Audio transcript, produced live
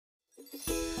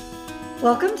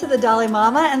Welcome to the Dolly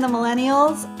Mama and the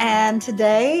Millennials. And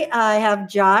today I have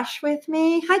Josh with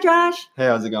me. Hi, Josh. Hey,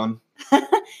 how's it going?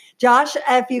 Josh,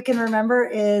 if you can remember,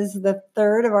 is the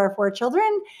third of our four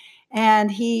children. And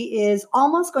he is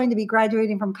almost going to be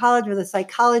graduating from college with a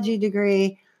psychology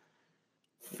degree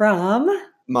from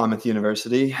Monmouth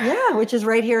University. Yeah, which is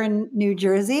right here in New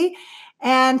Jersey.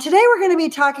 And today we're going to be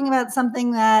talking about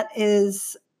something that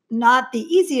is not the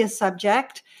easiest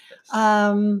subject,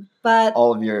 but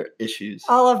all of your issues.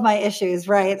 All of my issues,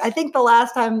 right. I think the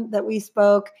last time that we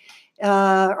spoke,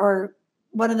 or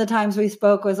one of the times we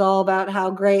spoke, was all about how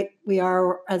great we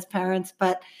are as parents.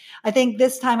 But I think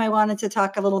this time I wanted to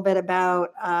talk a little bit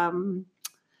about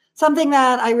something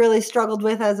that I really struggled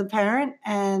with as a parent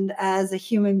and as a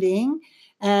human being,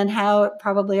 and how it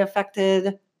probably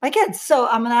affected my kids. So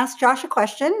I'm going to ask Josh a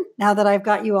question now that I've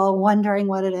got you all wondering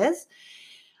what it is.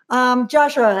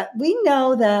 Joshua, we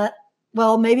know that,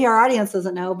 well, maybe our audience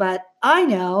doesn't know, but I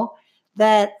know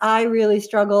that I really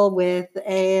struggle with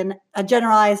a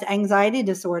generalized anxiety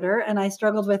disorder, and I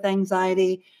struggled with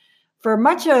anxiety for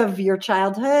much of your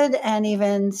childhood and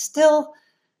even still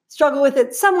struggle with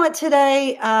it somewhat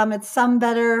today. It's some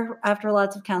better after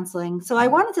lots of counseling. So I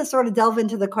wanted to sort of delve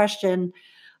into the question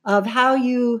of how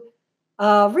you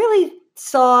really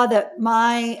saw that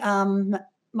my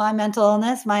mental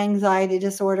illness, my anxiety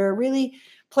disorder, really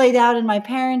played out in my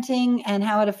parenting and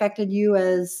how it affected you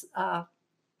as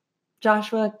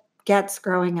Joshua Getz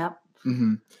growing up.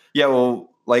 Mm-hmm. Yeah,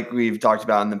 well, like we've talked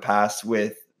about in the past,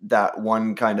 with that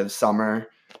one kind of summer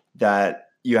that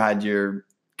you had your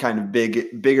kind of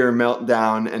bigger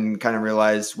meltdown and kind of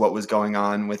realized what was going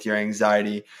on with your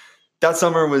anxiety. That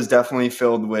summer was definitely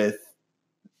filled with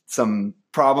some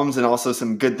problems and also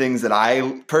some good things that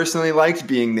I personally liked,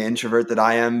 being the introvert that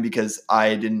I am, because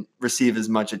I didn't receive as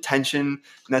much attention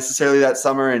necessarily that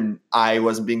summer, and I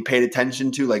wasn't being paid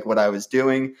attention to like what I was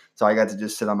doing. So I got to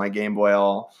just sit on my Game Boy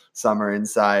all summer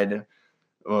inside,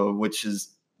 which is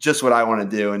just what I want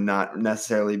to do and not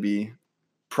necessarily be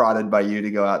prodded by you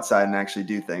to go outside and actually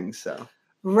do things. So.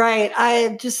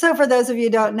 Right. So for those of you who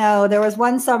don't know, there was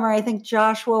one summer, I think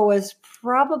Joshua was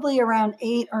probably around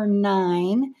 8 or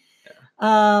 9.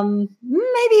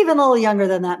 Maybe even a little younger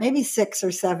than that, maybe 6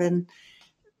 or 7,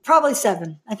 probably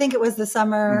 7. I think it was the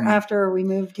summer after we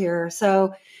moved here.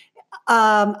 So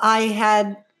I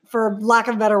had, for lack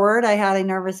of a better word, I had a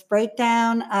nervous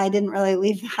breakdown. I didn't really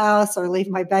leave the house or leave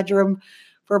my bedroom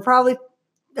for probably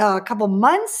a couple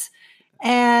months.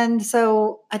 And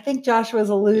so I think Josh was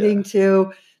alluding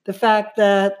to the fact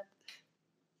that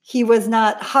he was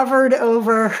not hovered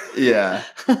over. Yeah,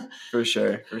 for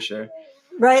sure.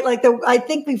 Right. Like I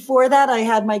think before that I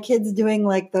had my kids doing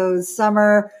like those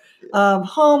summer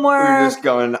homework. We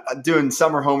were just doing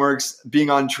summer homeworks,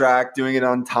 being on track, doing it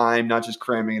on time, not just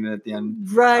cramming it at the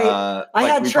end. Right.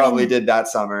 We probably did that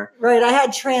summer. Right. I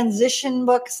had transition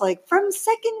books like from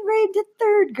 2nd grade to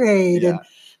 3rd grade. Yeah. And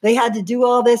they had to do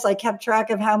all this. I kept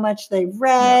track of how much they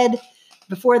read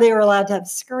before they were allowed to have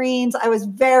screens. I was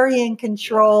very in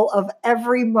control of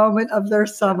every moment of their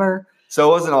summer. So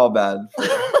it wasn't all bad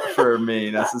for me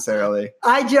necessarily.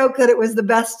 I joke that it was the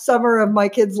best summer of my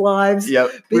kids' lives.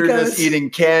 Yep. We were just eating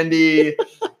candy,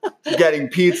 getting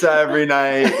pizza every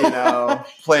night,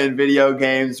 playing video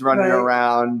games, running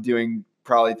around, doing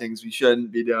probably things we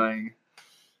shouldn't be doing.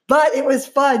 But it was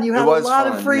fun. You had a lot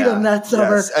of freedom that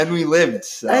summer. Yes, and we lived.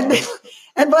 So.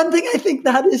 And one thing I think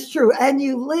that is true. And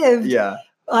you lived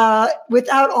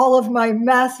without all of my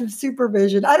massive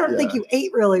supervision. I don't think you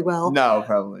ate really well. No,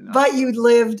 probably not. But you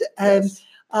lived. And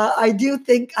I do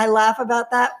think I laugh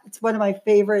about that. It's one of my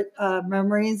favorite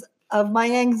memories of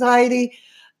my anxiety.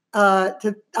 I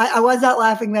was not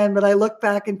laughing then, but I look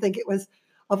back and think it was,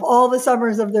 of all the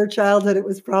summers of their childhood, it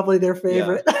was probably their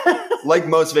favorite. Yeah. Like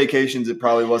most vacations, it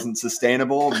probably wasn't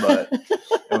sustainable, but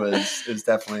it was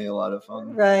definitely a lot of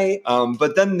fun. Right.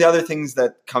 But then the other things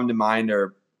that come to mind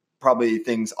are probably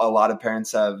things a lot of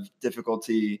parents have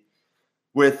difficulty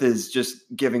with, is just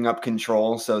giving up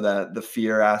control. So that the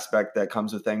fear aspect that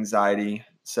comes with anxiety.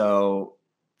 So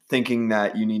thinking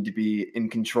that you need to be in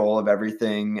control of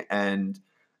everything and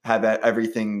have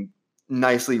everything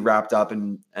nicely wrapped up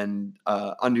and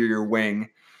under your wing.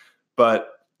 But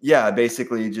yeah,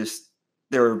 basically just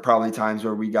there were probably times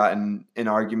where we got in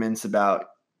arguments about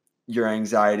your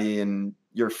anxiety and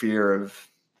your fear of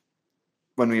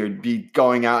when we would be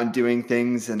going out and doing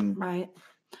things. And right.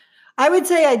 I would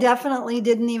say I definitely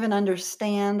didn't even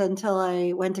understand until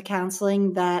I went to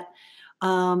counseling that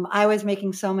I was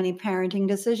making so many parenting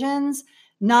decisions,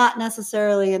 not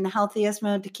necessarily in the healthiest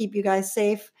mode to keep you guys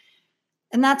safe.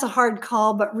 And that's a hard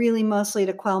call, but really mostly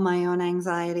to quell my own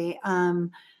anxiety.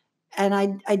 and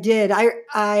I did.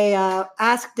 I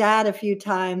asked Dad a few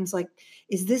times, like,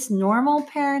 is this normal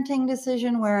parenting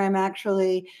decision where I'm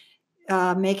actually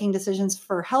making decisions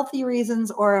for healthy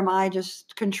reasons, or am I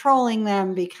just controlling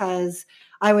them because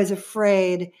I was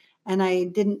afraid and I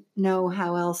didn't know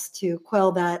how else to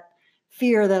quell that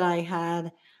fear that I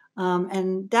had?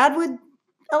 And Dad would,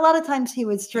 a lot of times he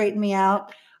would straighten me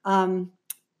out.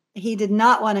 He did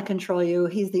not want to control you.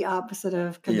 He's the opposite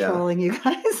of controlling you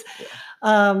guys.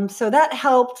 So that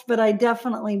helped, but I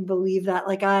definitely believe that.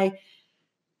 Like I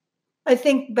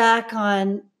think back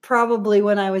on probably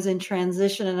when I was in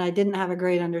transition and I didn't have a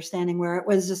great understanding, where it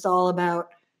was just all about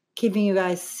keeping you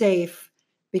guys safe,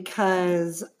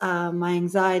 because my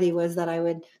anxiety was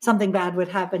that something bad would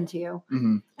happen to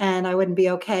you, and I wouldn't be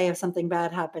okay if something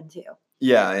bad happened to you.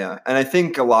 Yeah. And I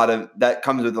think a lot of that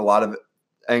comes with a lot of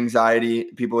anxiety.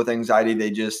 People with anxiety,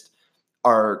 they just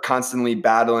are constantly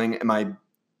battling. Am I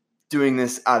doing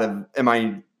this am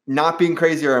I not being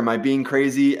crazy, or am I being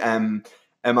crazy? Am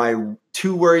I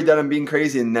too worried that I'm being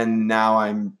crazy, and then now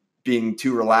I'm being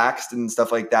too relaxed and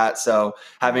stuff like that? So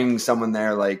having someone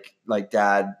there like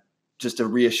Dad, just to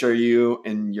reassure you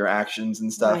in your actions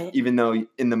and stuff, even though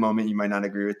in the moment you might not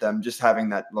agree with them, just having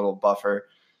that little buffer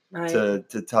to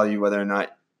tell you whether or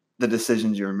not the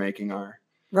decisions you're making are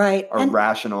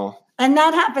rational. And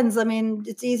that happens. I mean,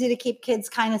 it's easy to keep kids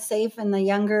kind of safe in the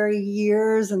younger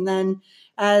years. And then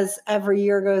as every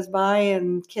year goes by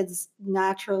and kids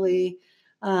naturally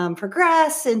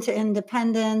progress into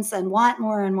independence and want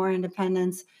more and more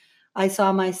independence, I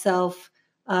saw myself,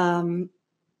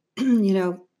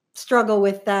 struggle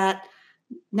with that,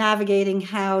 navigating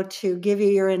how to give you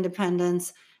your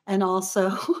independence, and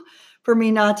also for me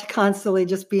not to constantly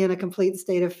just be in a complete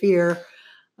state of fear.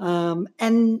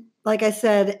 And like I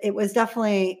said, it was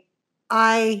definitely,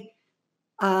 I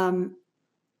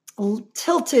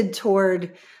tilted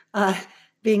toward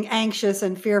being anxious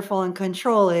and fearful and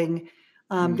controlling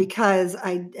because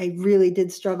I really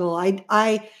did struggle.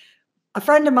 A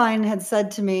friend of mine had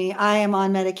said to me, I am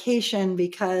on medication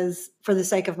because, for the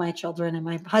sake of my children and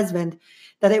my husband,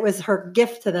 that it was her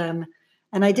gift to them.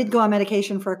 And I did go on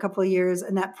medication for a couple of years,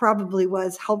 and that probably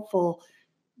was helpful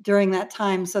during that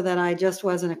time, so that I just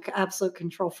wasn't an absolute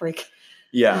control freak.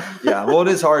 Yeah. Well, it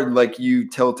is hard. Like, you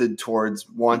tilted towards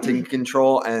wanting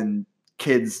control, and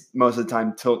kids most of the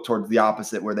time tilt towards the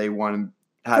opposite, where they want to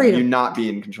have freedom. You not be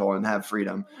in control and have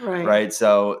freedom. Right.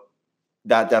 So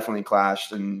that definitely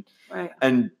clashed,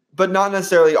 but not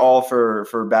necessarily all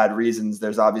for bad reasons.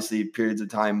 There's obviously periods of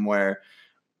time where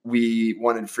we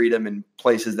wanted freedom in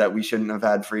places that we shouldn't have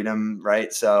had freedom.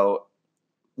 Right. So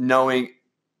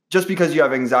just because you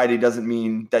have anxiety doesn't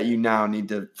mean that you now need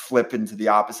to flip into the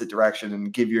opposite direction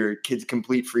and give your kids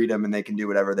complete freedom and they can do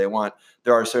whatever they want.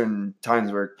 There are certain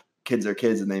times where kids are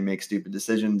kids and they make stupid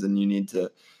decisions, and you need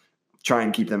to try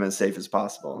and keep them as safe as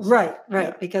possible. Right.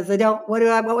 Yeah. Because they don't, what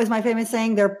was my famous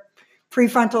saying? Their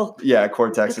prefrontal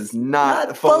cortex is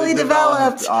not fully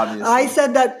developed. Obviously. I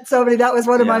said that that was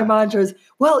one of my mantras.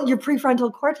 Well, your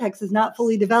prefrontal cortex is not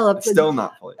fully developed. Still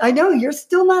not fully developed. I know, you're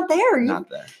still not there. Not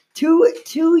there.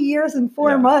 2 years and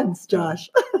 4 months, Josh.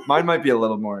 Mine might be a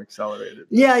little more accelerated.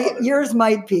 Yours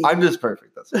might be. I'm just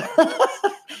perfect. That's why.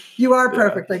 You are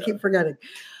perfect. I keep forgetting.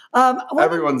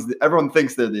 Everyone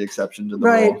thinks they're the exception to the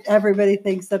rule. Right. Everybody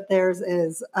thinks that theirs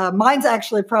is. Mine's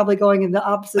actually probably going in the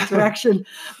opposite direction.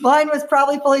 Mine was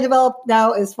probably fully developed,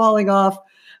 now is falling off,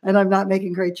 and I'm not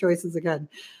making great choices again.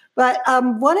 But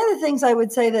one of the things I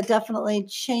would say that definitely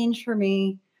changed for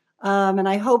me, and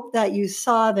I hope that you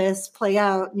saw this play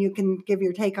out and you can give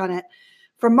your take on it.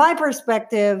 From my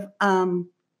perspective,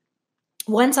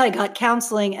 once I got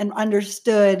counseling and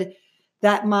understood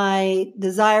that my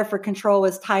desire for control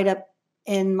was tied up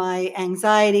in my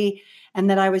anxiety,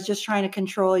 and that I was just trying to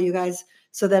control you guys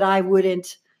so that I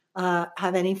wouldn't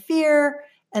have any fear.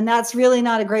 And that's really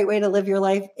not a great way to live your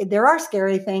life. There are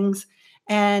scary things,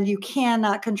 and you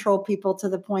cannot control people to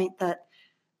the point that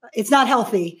it's not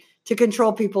healthy to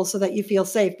control people so that you feel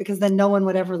safe, because then no one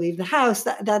would ever leave the house.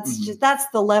 That's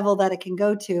the level that it can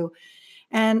go to.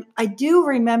 And I do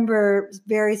remember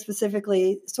very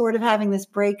specifically sort of having this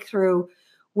breakthrough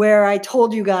where I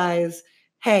told you guys,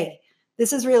 hey,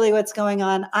 this is really what's going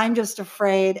on. I'm just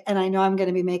afraid, and I know I'm going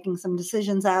to be making some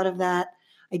decisions out of that.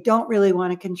 I don't really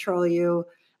want to control you,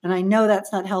 and I know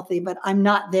that's not healthy, but I'm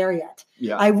not there yet.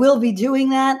 Yeah. I will be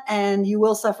doing that, and you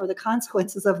will suffer the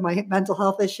consequences of my mental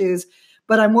health issues,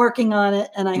 but I'm working on it,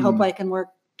 and I hope I can work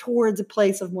towards a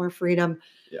place of more freedom.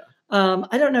 Yeah.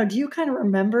 I don't know. Do you kind of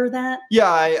remember that? Yeah,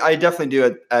 I definitely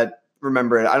do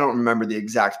remember it. I don't remember the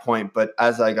exact point, but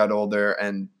as I got older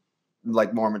and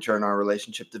like more mature in our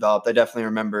relationship developed, I definitely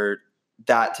remember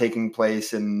that taking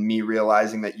place and me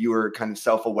realizing that you were kind of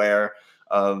self-aware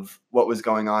of what was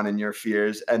going on in your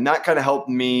fears. And that kind of helped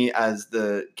me as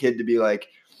the kid to be like,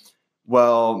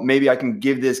 well, maybe I can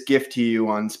give this gift to you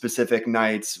on specific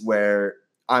nights where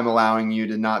I'm allowing you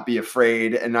to not be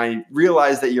afraid. And I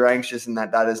realize that you're anxious and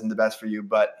that isn't the best for you,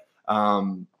 but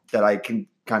that I can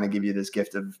kind of give you this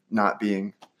gift of not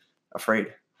being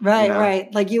afraid. Right, you know?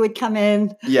 right. Like you would come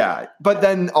in. Yeah. But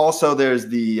then also there's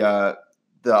the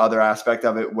other aspect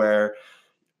of it where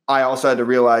I also had to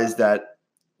realize that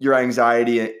your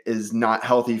anxiety is not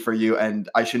healthy for you, and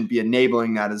I shouldn't be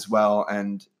enabling that as well.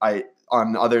 And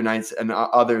on other nights and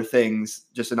other things,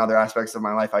 just in other aspects of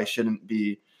my life, I shouldn't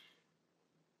be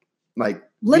like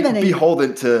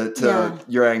beholden to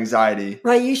your anxiety.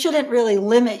 Right. You shouldn't really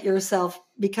limit yourself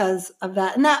because of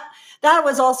that. And that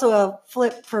was also a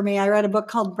flip for me. I read a book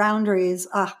called Boundaries,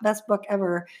 best book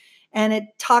ever. And it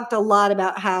talked a lot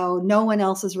about how no one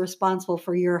else is responsible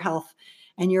for your health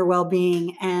and your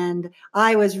well-being. And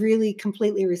I was really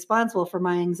completely responsible for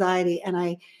my anxiety. And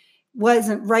I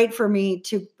wasn't right for me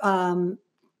to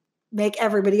make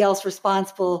everybody else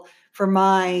responsible for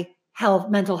my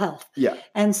mental health. Yeah.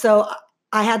 And so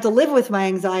I had to live with my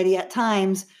anxiety at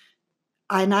times.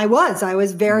 And I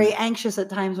was very anxious at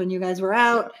times when you guys were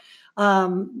out,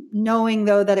 knowing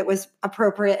though that it was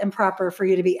appropriate and proper for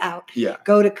you to be out. Yeah.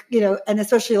 Go to, and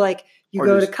especially like you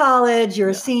go to college, you're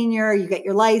a senior, you get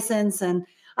your license. And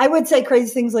I would say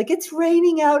crazy things like, it's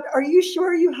raining out. Are you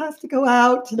sure you have to go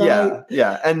out tonight?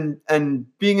 Yeah. And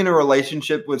being in a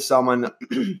relationship with someone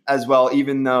as well,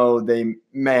 even though they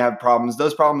may have problems,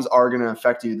 those problems are going to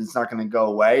affect you. It's not going to go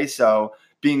away. So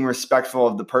being respectful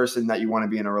of the person that you want to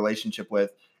be in a relationship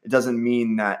with, it doesn't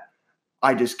mean that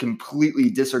I just completely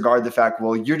disregard the fact,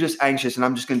 well, you're just anxious and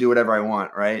I'm just going to do whatever I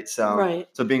want. Right. So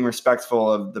being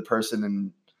respectful of the person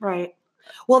and right.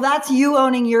 Well, that's you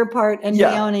owning your part and me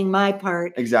owning my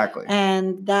part. Exactly.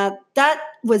 And that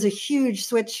was a huge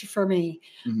switch for me.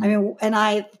 Mm-hmm. I mean,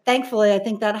 and thankfully, I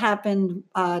think that happened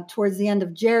towards the end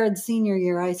of Jared's senior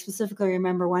year. I specifically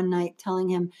remember one night telling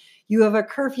him, you have a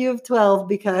curfew of 12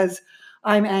 because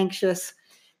I'm anxious.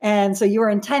 And so you were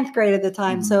in 10th grade at the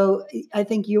time. Mm-hmm. So I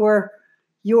think your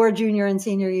junior and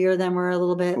senior year then were a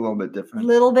little bit different.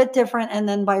 And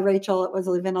then by Rachel, it was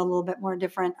even a little bit more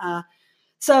different.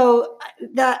 So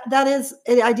that is,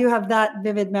 I do have that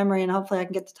vivid memory, and hopefully I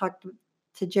can get to talk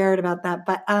to Jared about that.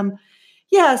 But so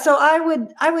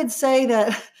I would say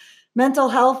that mental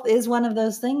health is one of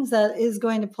those things that is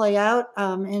going to play out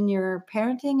in your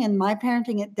parenting, and my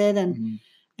parenting it did,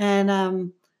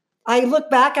 and I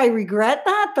look back, I regret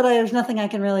that, but there's nothing I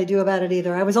can really do about it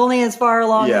either. I was only as far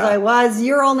along as I was.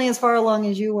 You're only as far along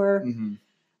as you were,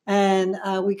 and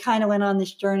we kind of went on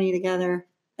this journey together.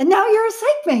 And now you're a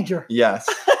psych major. Yes,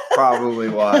 probably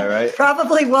why, right?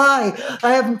 Probably why.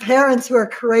 I have parents who are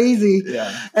crazy.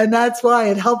 Yeah. And that's why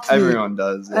it helps me. Everyone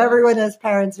does. Yeah. Everyone has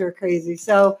parents who are crazy.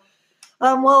 So,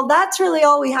 well, that's really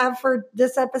all we have for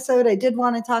this episode. I did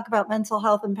want to talk about mental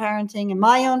health and parenting and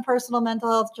my own personal mental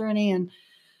health journey.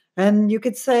 And you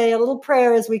could say a little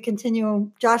prayer as we continue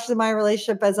Josh's and my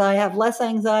relationship as I have less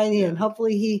anxiety and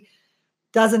hopefully he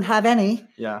doesn't have any.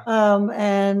 Yeah.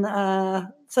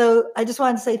 So I just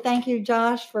wanted to say thank you,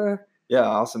 Josh, for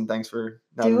awesome. Thanks for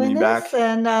having doing me back.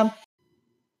 And I'm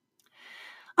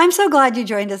so glad you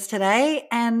joined us today.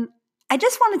 And I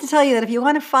just wanted to tell you that if you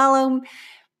want to follow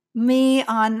me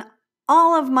on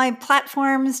all of my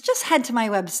platforms, just head to my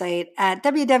website at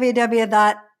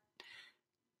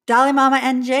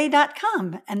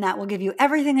www.dollymama.nj.com, and that will give you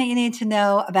everything that you need to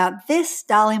know about this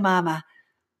Dolly Mama.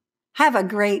 Have a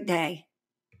great day.